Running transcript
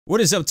What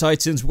is up,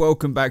 Titans?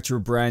 Welcome back to a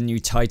brand new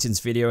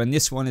Titans video, and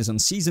this one is on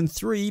Season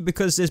 3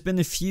 because there's been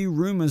a few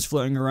rumors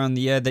floating around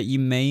the air that you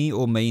may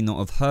or may not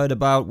have heard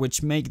about,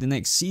 which make the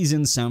next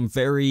season sound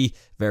very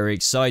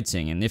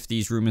exciting. And if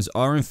these rumors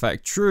are in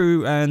fact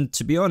true, and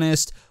to be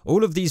honest,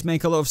 all of these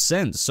make a lot of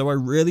sense, so I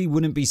really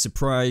wouldn't be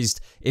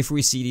surprised if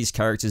we see these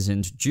characters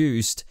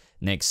introduced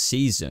next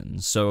season.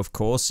 So of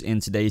course, in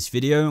today's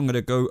video, I'm going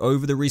to go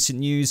over the recent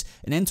news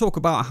and then talk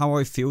about how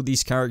I feel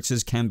these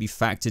characters can be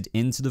factored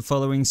into the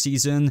following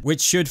season, which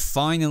should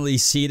finally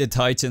see the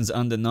Titans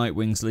under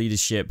Nightwing's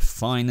leadership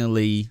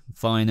finally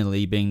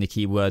being the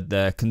key word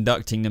there,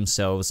 conducting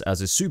themselves as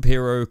a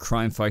superhero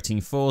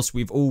crime-fighting force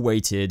we've all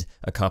waited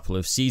a couple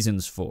of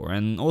seasons for.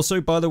 And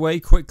also, by the way,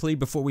 quickly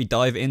before we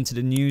dive into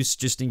the news,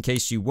 just in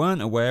case you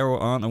weren't aware or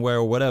aren't aware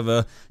or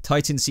whatever,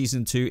 Titans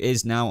Season 2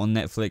 is now on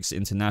Netflix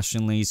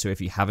internationally, so if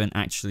you haven't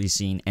actually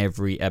seen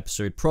every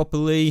episode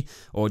properly,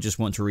 or just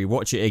want to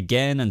rewatch it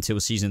again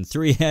until Season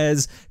 3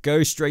 airs,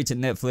 go straight to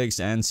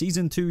Netflix and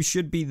Season 2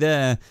 should be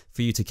there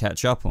for you to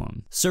catch up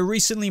on. So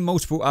recently,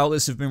 multiple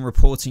outlets have been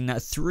reporting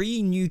that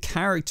 3 new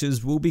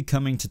characters will be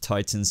coming to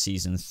Titans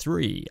Season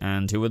 3.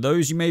 And who are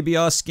those, you may be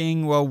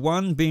asking? Well,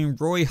 1 being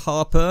Roy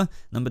Harper,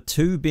 number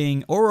 2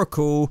 being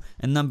Oracle,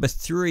 and number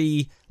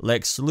 3,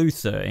 Lex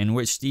Luthor, in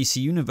which DC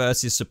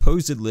Universe is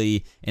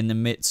supposedly in the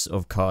midst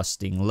of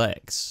casting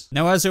Lex.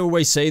 Now, as I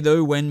always say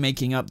though, when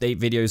making update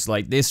videos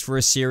like this for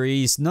a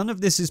series, none of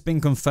this has been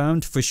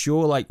confirmed for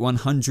sure, like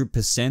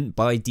 100%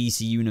 by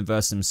DC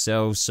Universe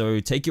themselves,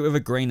 so take it with a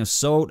grain of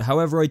salt.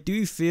 However, I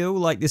do feel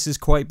like this is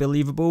quite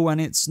believable,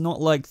 and it's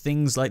not like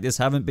things like this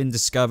haven't been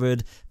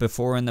discovered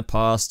before in the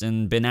past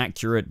and been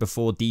accurate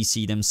before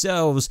DC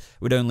themselves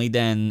would only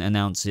then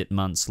announce it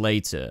months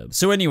later.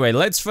 So anyway,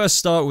 let's first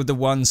start with the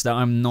ones that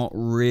I'm not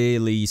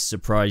really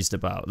surprised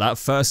about. That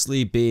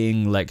firstly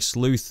being Lex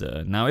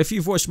Luthor. Now, if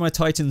you've watched my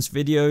Titans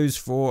videos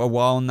for a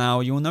while now,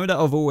 you'll know that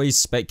I've always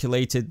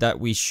speculated that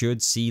we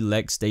should see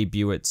Lex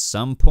debut at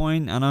some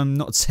point, and I'm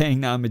not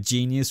saying that I'm a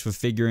genius for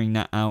figuring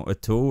that out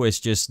at all, it's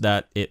just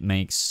that it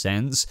makes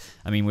sense.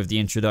 I mean, with the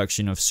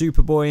introduction of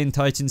Superboy in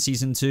Titans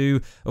Season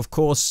 2, of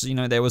course, you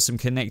know, there was some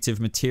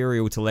connective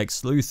material to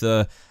Lex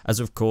Luthor,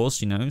 as of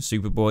course, you know,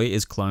 Superboy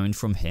is cloned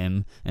from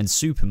him and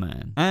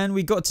Superman. And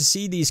we got to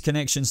see these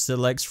connections to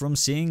Lex from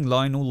seeing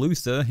Lionel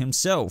Luthor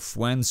himself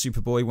when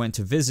Superboy went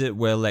to visit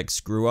where Lex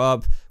grew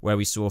up, where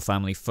we saw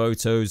family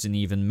photos and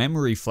even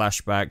memory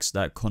flashbacks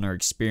that Connor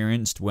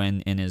experienced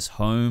when in his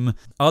home.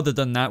 Other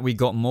than that, we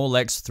got more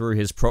Lex through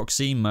his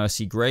proxy,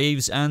 Mercy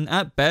Graves, and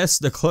at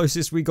best, the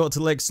closest we got to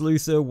Lex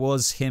Luthor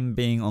was him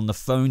being on the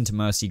phone to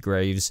Mercy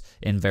Graves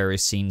in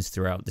various scenes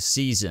throughout the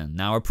season.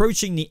 Now,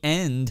 approaching the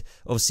end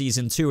of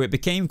Season 2, it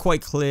became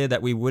quite clear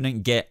that we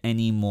wouldn't get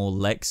any more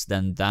Lex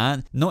than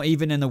that, not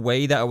even in a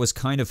way that I was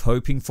kind of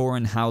hoping for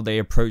in how they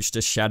approached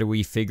the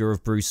shadowy figure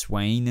of Bruce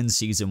Wayne in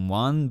Season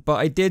 1, but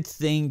I did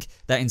think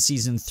that in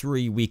Season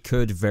 3 we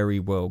could very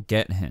well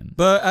get him.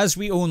 But as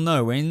we all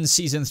know, in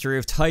Season 3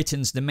 of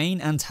Titans, the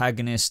main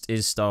antagonist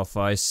is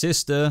Starfire's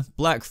sister,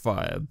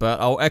 Blackfire, but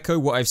I'll echo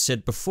what I've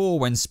said before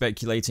when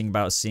speculating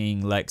about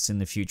seeing Lex in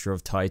the future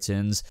of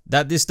Titans,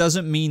 that this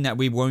doesn't mean that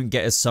we won't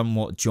get a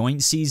somewhat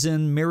joint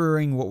season,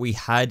 mirroring what we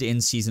had in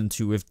Season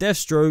 2 with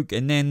Deathstroke,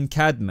 and then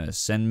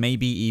Cadmus, and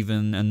maybe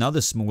even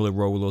another smaller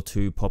role or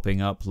two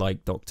popping up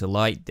like Dr.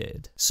 Light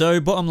did. So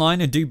bottom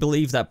line, I do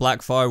believe that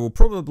Blackfire will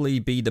probably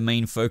be the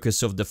main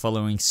focus of the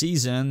following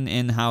season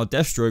in how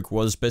Deathstroke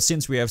was, but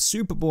since we have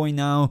Superboy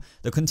now,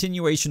 the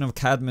continuation of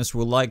Cadmus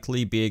will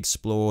likely be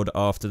explored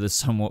after the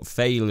somewhat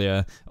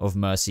failure of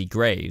Mercy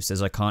Graves,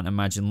 as I can't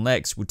imagine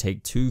Lex would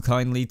take too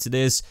kindly to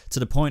this, to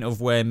the point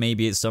of where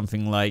maybe it's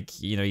something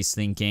like, you know, he's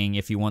thinking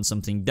if you want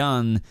something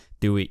done,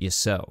 do it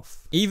yourself.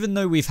 Even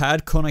though we've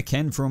had Connor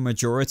Kent for a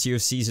majority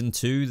of Season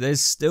 2, there's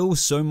still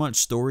so much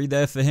story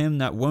there for him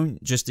that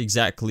won't just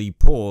exactly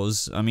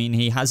pause. I mean,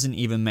 he hasn't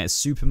even met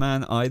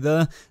Superman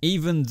either,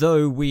 even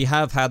though we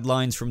have had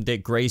lines from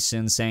Dick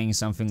Grayson saying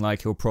something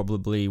like he'll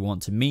probably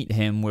want to meet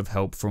him with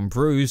help from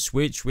Bruce,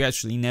 which we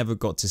actually never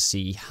got to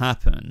see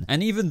happen.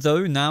 And even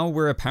though now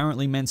we're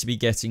apparently meant to be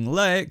getting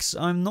Lex,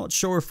 I'm not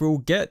sure if we'll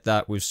get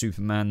that with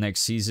Superman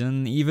next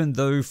season, even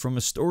though from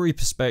a story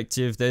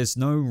perspective, there's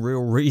no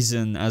real reason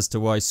as to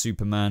why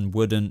Superman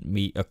wouldn't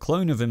meet a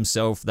clone of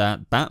himself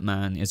that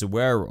Batman is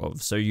aware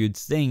of, so you'd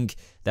think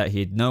that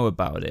he'd know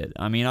about it.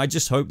 I mean, I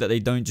just hope that they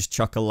don't just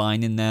chuck a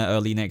line in there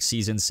early next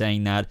season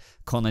saying that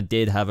Connor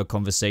did have a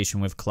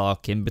conversation with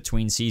Clark in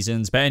between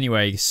seasons. But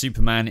anyway,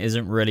 Superman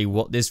isn't really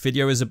what this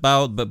video is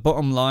about, but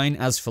bottom line,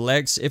 as for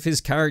Lex, if his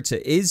character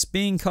is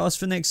being cast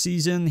for next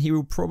season, he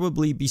will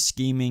probably be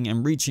scheming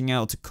and reaching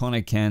out to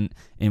Connor Kent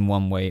in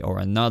one way or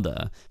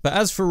another. But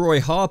as for Roy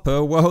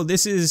Harper, well,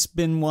 this has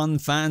been one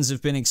fans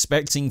have been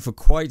expecting for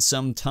quite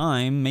some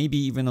time, maybe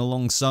even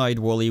alongside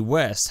Wally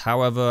West.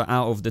 However,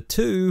 out of the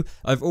two,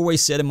 I've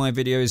always said in my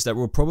videos that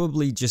we'll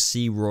probably just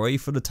see Roy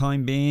for the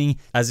time being,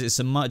 as it's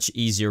a much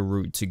easier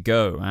route to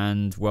go,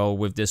 and well,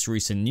 with this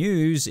recent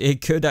news,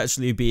 it could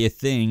actually be a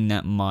thing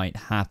that might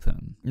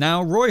happen.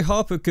 Now, Roy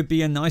Harper could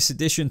be a nice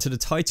addition to the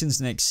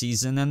Titans next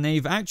season, and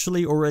they've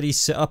actually already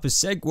set up a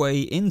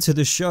segue into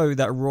the show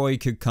that Roy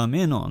could come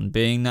in on,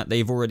 being that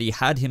they've already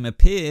had him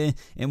appear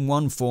in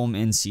one form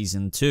in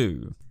season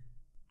 2.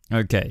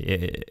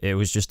 Okay, it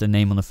was just a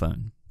name on the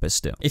phone, but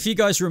still. If you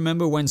guys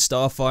remember when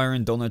Starfire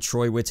and Donna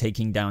Troy were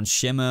taking down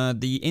Shimmer,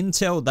 the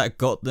intel that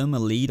got them a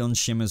lead on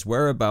Shimmer's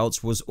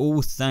whereabouts was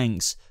all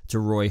thanks to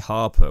Roy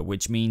Harper,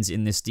 which means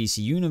in this DC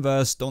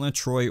universe, Donna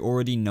Troy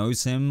already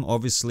knows him,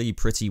 obviously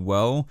pretty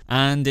well,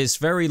 and it's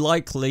very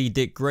likely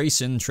Dick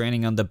Grayson,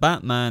 training under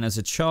Batman as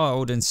a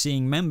child and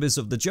seeing members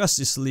of the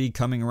Justice League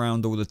coming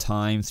around all the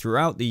time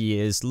throughout the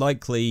years,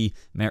 likely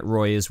met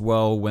Roy as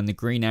well when the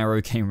Green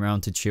Arrow came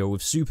around to chill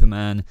with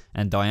Superman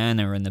and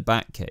Diana in the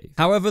Batcave.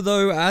 However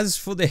though, as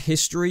for the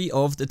history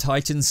of the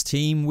Titans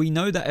team, we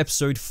know that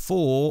episode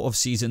 4 of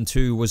season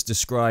 2 was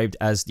described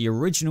as the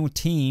original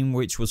team,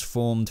 which was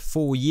formed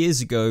 4 years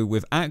ago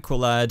with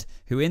Aqualad,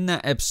 who in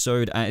that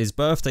episode at his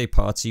birthday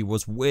party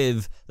was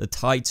with the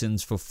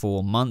Titans for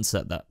 4 months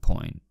at that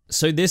point.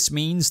 So this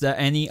means that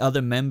any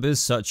other members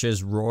such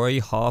as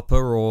Roy,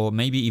 Harper, or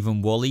maybe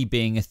even Wally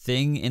being a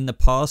thing in the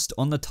past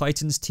on the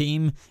Titans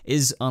team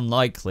is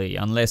unlikely,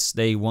 unless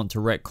they want to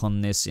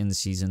retcon this in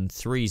season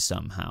 3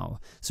 somehow.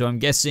 So I'm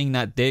guessing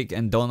that Dick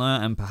and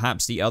Donna and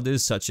perhaps the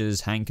others such as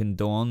Hank and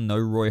Dawn know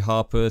Roy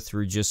Harper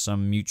through just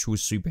some mutual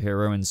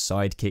superhero and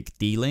sidekick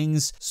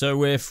dealings.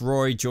 So if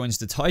Roy joins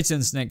the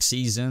Titans next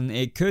season,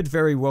 it could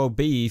very well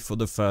be for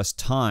the first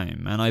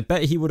time, and I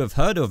bet he would have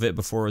heard of it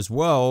before as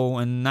well,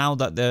 and now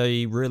that they're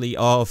really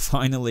are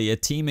finally a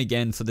team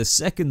again for the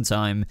second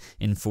time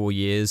in 4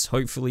 years,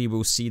 hopefully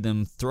we'll see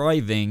them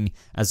thriving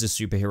as a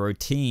superhero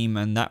team,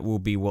 and that will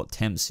be what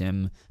tempts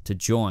him to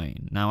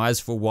join. Now, as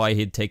for why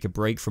he'd take a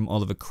break from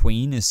Oliver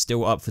Queen is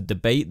still up for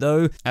debate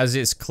though, as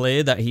it's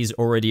clear that he's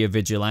already a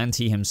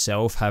vigilante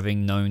himself,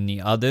 having known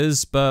the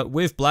others, but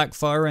with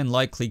Blackfire and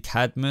likely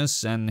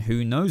Cadmus and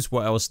who knows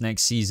what else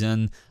next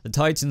season, the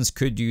Titans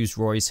could use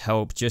Roy's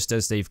help just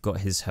as they've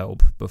got his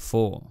help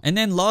before. And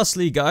then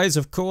lastly guys,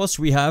 of course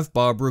we have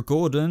Barbara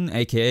Gordon,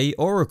 aka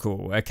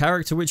Oracle, a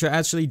character which I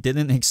actually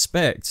didn't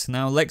expect.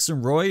 Now Lex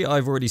and Roy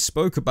I've already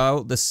spoke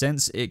about the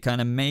sense it kind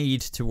of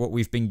made to what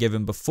we've been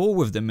given before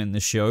with them in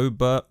the show,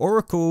 but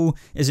Oracle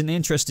is an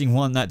interesting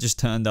one that just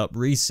turned up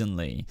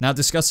recently. Now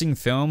Discussing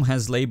Film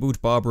has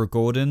labeled Barbara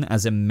Gordon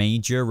as a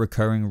major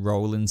recurring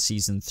role in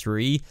season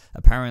 3.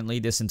 Apparently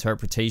this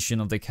interpretation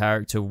of the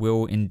character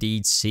will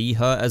indeed see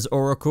her as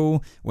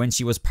Oracle when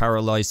she was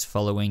paralyzed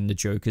following the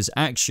Joker's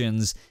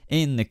actions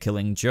in The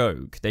Killing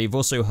Joke. They've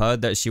also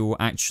heard that she will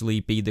actually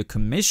be the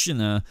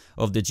commissioner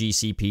of the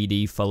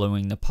GCPD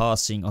following the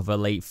passing of her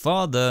late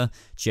father,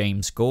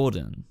 James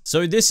Gordon.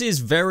 So this is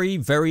very,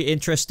 very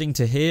interesting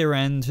to hear,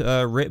 and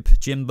rip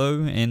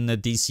Jimbo in the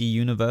DC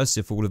universe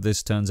if all of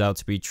this turns out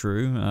to be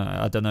true.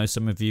 I don't know,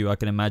 some of you I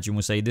can imagine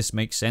will say this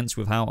makes sense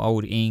with how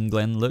old Ian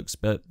Glenn looks,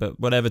 but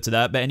whatever to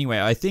that. But anyway,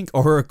 I think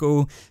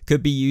Oracle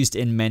could be used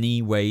in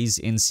many ways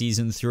in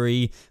season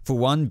 3, for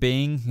one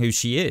being who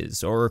she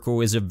is.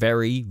 Oracle is a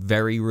very,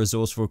 very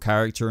resourceful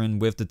character,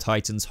 and with the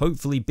Titans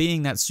hopefully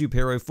being that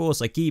superhero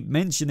force I keep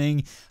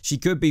mentioning, she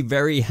could be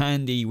very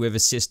handy with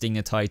assisting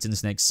the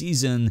Titans next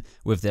season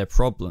with their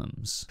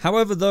problems.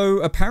 However though,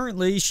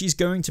 apparently she's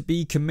going to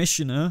be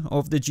commissioner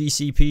of the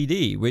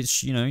GCPD,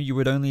 which, you know, you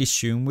would only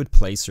assume would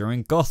place her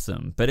in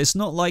Gotham, but it's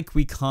not like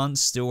we can't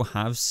still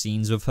have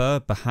scenes of her.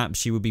 Perhaps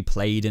she would be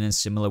played in a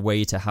similar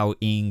way to how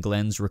Ian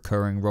Glenn's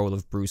recurring role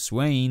of Bruce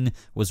Wayne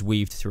was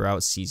weaved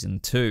throughout season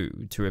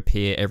 2, to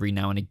appear every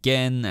now and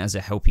again as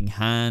a helping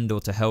hand or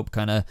to help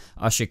kind of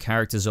usher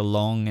characters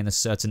along in a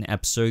certain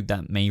episode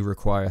that may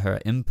require her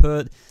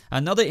input.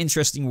 Another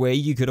interesting way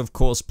you could of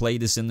course play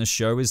this in the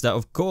show is that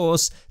of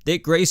course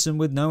Dick Grayson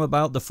would know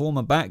about the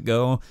former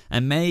Batgirl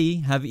and may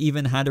have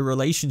even had a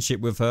relationship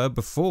with her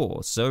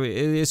before, so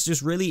it's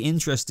just really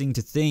interesting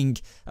to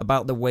think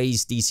about the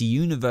ways DC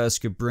Universe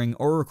could bring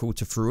Oracle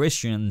to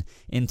fruition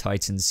in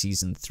Titans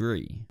season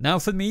 3. Now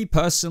for me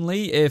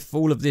personally, if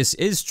all of this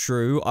is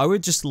true, I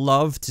would just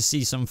love to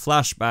see some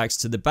flashbacks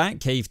to the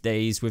Batcave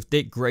days with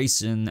Dick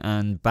Grayson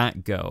and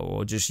Batgirl,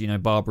 or just, you know,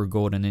 Barbara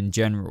Gordon in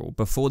general,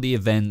 before the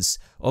events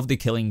of The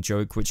Killing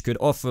Joke, which could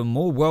offer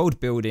more world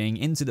building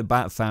into the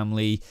Bat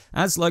family,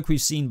 as like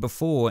we've seen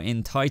before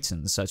in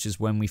Titans, such as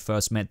when we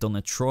first met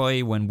Donna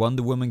Troy, when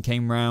Wonder Woman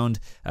came round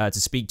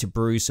to speak to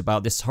Bruce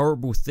about this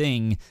horrible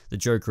thing the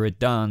Joker had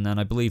done, and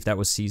I believe that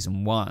was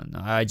season 1.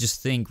 I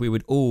just think we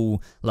would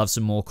all love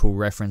some more cool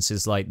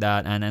references like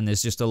that, and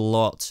there's just a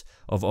lot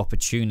of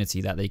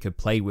opportunity that they could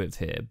play with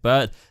here.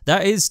 But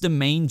that is the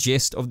main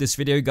gist of this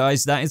video,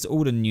 guys. That is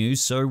all the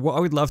news. So what I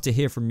would love to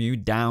hear from you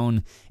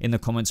down in the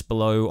comments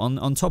below,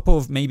 on top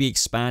of maybe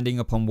expanding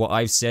upon what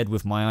I've said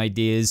with my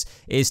ideas,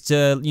 is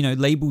to, you know,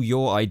 label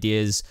your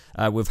ideas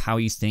with how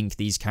you think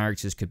these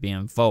characters could be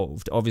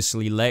involved.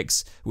 Obviously,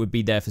 Lex would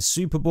be there for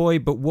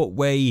Superboy, but what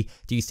way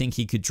do you think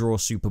he could draw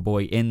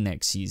Superboy in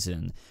next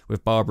season?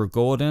 With Barbara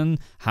Gordon,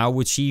 how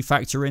would she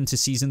factor into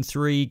season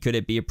 3? Could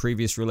it be a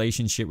previous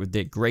relationship with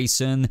Dick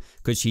Grayson?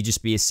 Could she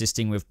just be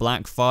assisting with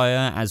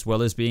Blackfire as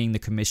well as being the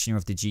commissioner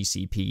of the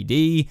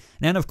GCPD? And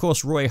then of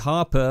course Roy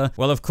Harper,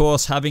 well of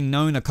course having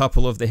known a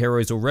couple of the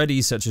heroes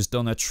already such as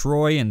Donna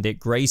Troy and Dick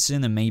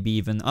Grayson and maybe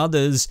even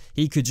others,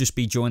 he could just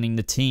be joining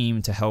the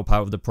team to help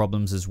out with the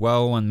problems as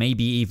well. And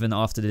maybe even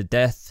after the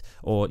death,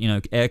 or, you know,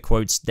 air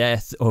quotes,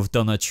 death of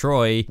Donna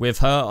Troy, with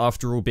her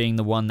after all being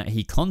the one that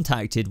he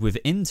contacted with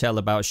intel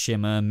about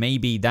Shimmer,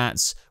 maybe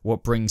that's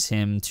what brings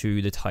him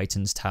to the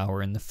Titans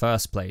Tower in the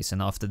first place.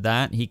 And after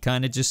that, he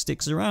kind of just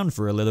sticks around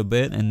for a little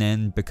bit and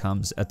then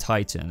becomes a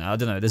Titan. I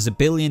don't know, there's a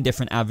billion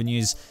different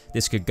avenues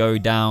this could go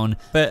down,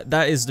 but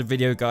that is the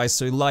video, guys.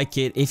 So like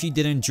it. If you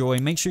did enjoy,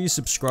 make sure you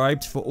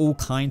subscribed for all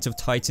kinds of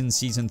Titans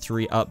Season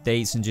 3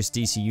 updates and just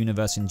DC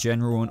Universe in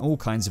general and all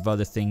kinds of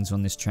other things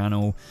on this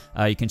channel.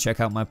 You can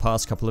check out my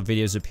past couple of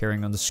videos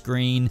appearing on the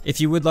screen. If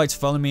you would like to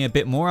follow me a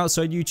bit more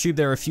outside YouTube,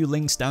 there are a few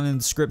links down in the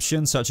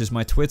description, such as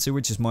my Twitter,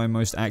 which is my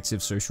most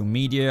active social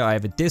media. I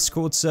have a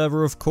Discord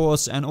server, of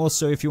course, and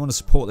also if you want to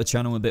support the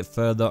channel a bit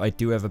further, I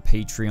do have a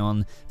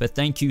Patreon. But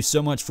thank you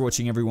so much for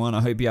watching, everyone.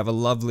 I hope you have a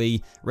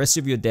lovely rest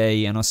of your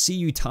day, and I'll see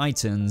you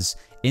Titans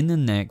in the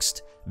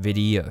next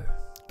video.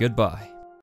 Goodbye.